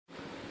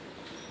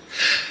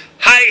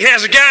Hey,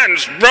 how's it going?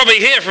 It's Robbie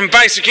here from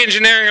Basic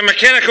Engineering and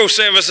Mechanical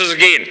Services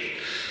again.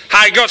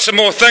 Hey, got some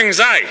more things,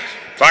 eh?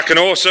 Fucking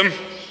awesome.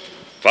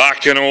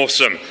 Fucking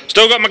awesome.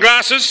 Still got my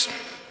glasses.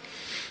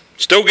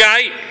 Still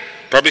gay.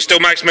 Probably still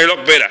makes me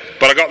look better.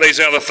 But I got these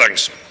other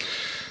things.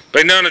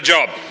 Been doing a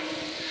job.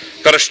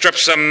 Got to strip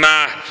some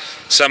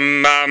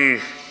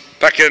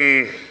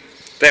fucking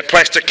that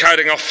plastic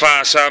coating off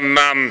some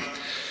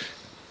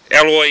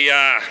alloy,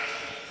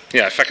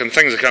 fucking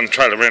things that come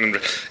trail around.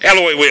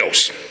 Alloy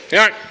wheels. You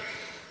know?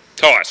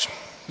 Tyres,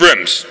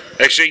 rims,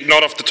 actually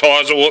not off the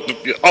tyres or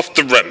off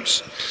the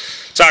rims.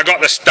 So I got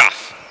this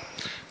stuff.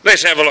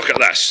 Let's have a look at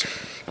this.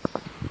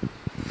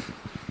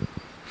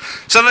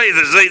 So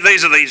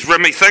these are these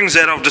rimmy things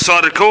that I've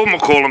decided to call them.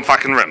 We'll call them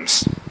fucking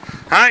rims.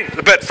 Hey,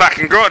 a bit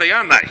fucking grotty,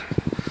 aren't they?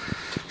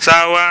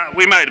 So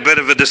we made a bit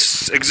of a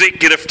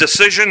executive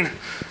decision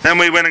and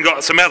we went and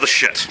got some other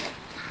shit.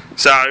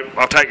 So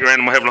I'll take you around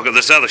and we'll have a look at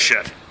this other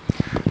shit.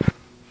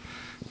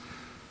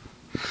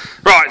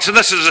 Right, so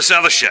this is this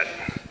other shit.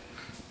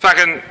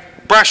 Fucking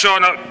brush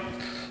on it.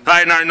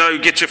 Hey, no,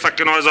 get your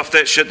fucking eyes off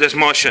that shit, that's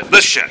my shit.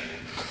 This shit.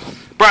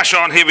 Brush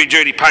on heavy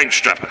duty paint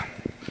stripper.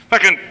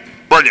 Fucking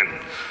brilliant.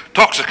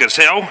 Toxic as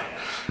hell.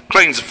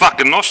 Cleans the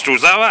fucking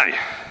nostrils though, eh?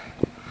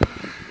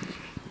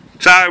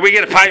 So we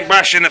get a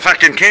paintbrush in the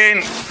fucking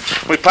can,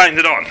 we paint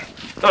it on.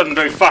 Doesn't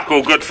do fuck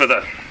all good for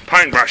the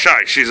paintbrush,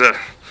 eh? She's a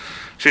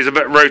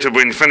bit rooted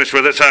when you finish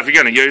with it, so if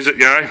you're going to use it,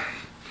 you know,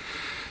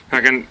 I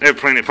can have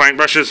plenty of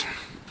paintbrushes.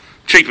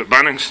 Cheap at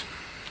Bunnings.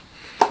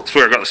 That's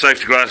where I got the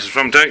safety glasses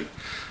from too.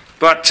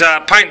 But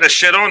paint this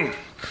shit on,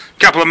 a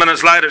couple of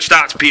minutes later it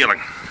starts peeling.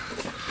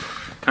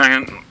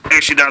 And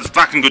actually does a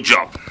fucking good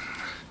job.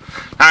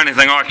 The only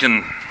thing I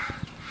can,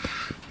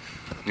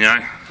 you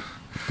know,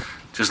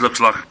 just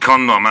looks like a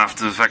condom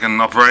after the fucking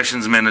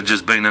operations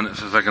manager's been in it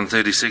for fucking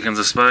 30 seconds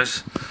I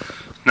suppose.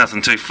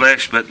 Nothing too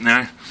flash, but you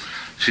know,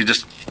 she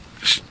just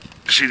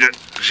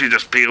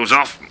peels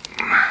off.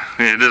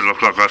 Yeah, it does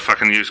look like I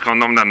fucking used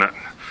condom, doesn't it?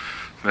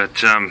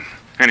 But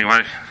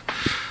anyway,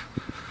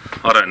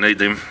 I don't need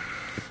them.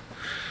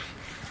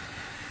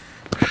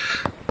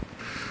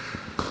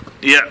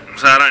 Yeah,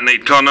 so I don't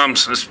need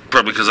condoms. It's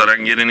probably because I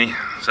don't get any.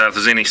 So if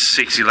there's any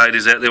sexy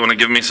ladies out there want to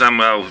give me some,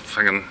 well,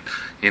 fucking,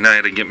 you know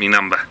how to get me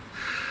number.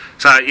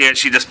 So yeah,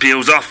 she just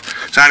peels off.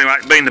 So anyway,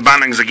 been to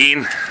Bunnings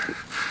again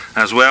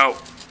as well.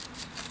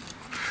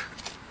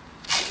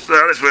 So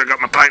that's where I got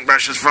my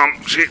paintbrushes from.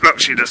 Look,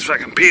 she just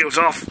fucking peels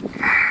off.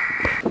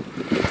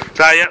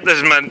 So yeah, this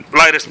is my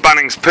latest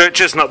Bunnings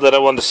purchase. Not that I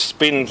want to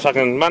spend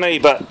fucking money,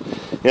 but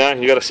you know,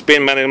 you got to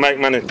spend money to make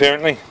money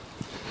apparently.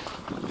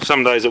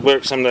 Some days it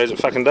works, some days it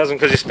fucking doesn't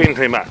because you spend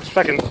too much.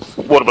 Fucking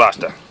water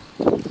blaster.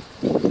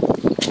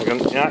 Fucking,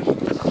 you know,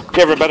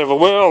 give her a bit of a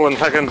whirl and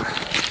fucking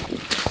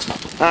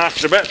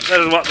after a bit, this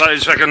is what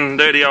those fucking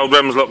dirty old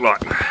rims look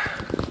like.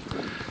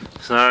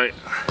 So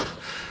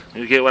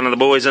you get one of the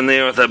boys in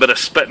there with a bit of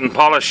spit and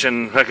polish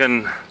and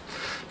fucking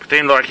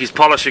pretend like he's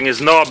polishing his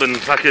knob and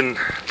fucking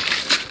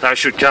they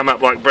should come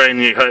up like brand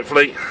new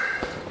hopefully.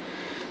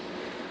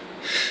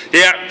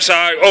 Yeah, so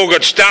all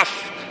good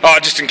stuff. Oh,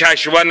 just in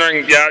case you're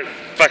wondering, you know,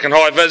 fucking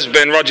high-vis,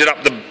 been rogered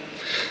up the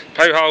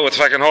poo hole with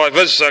fucking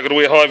high-vis, so I've got to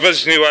wear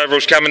high-vis. New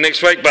overalls coming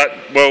next week, but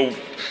we'll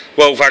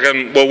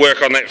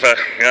work on that for,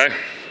 you know.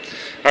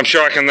 I'm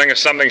sure I can think of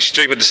something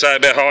stupid to say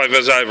about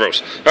high-vis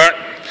overalls. Alright,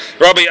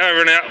 Robbie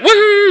over and out.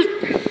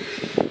 Woohoo!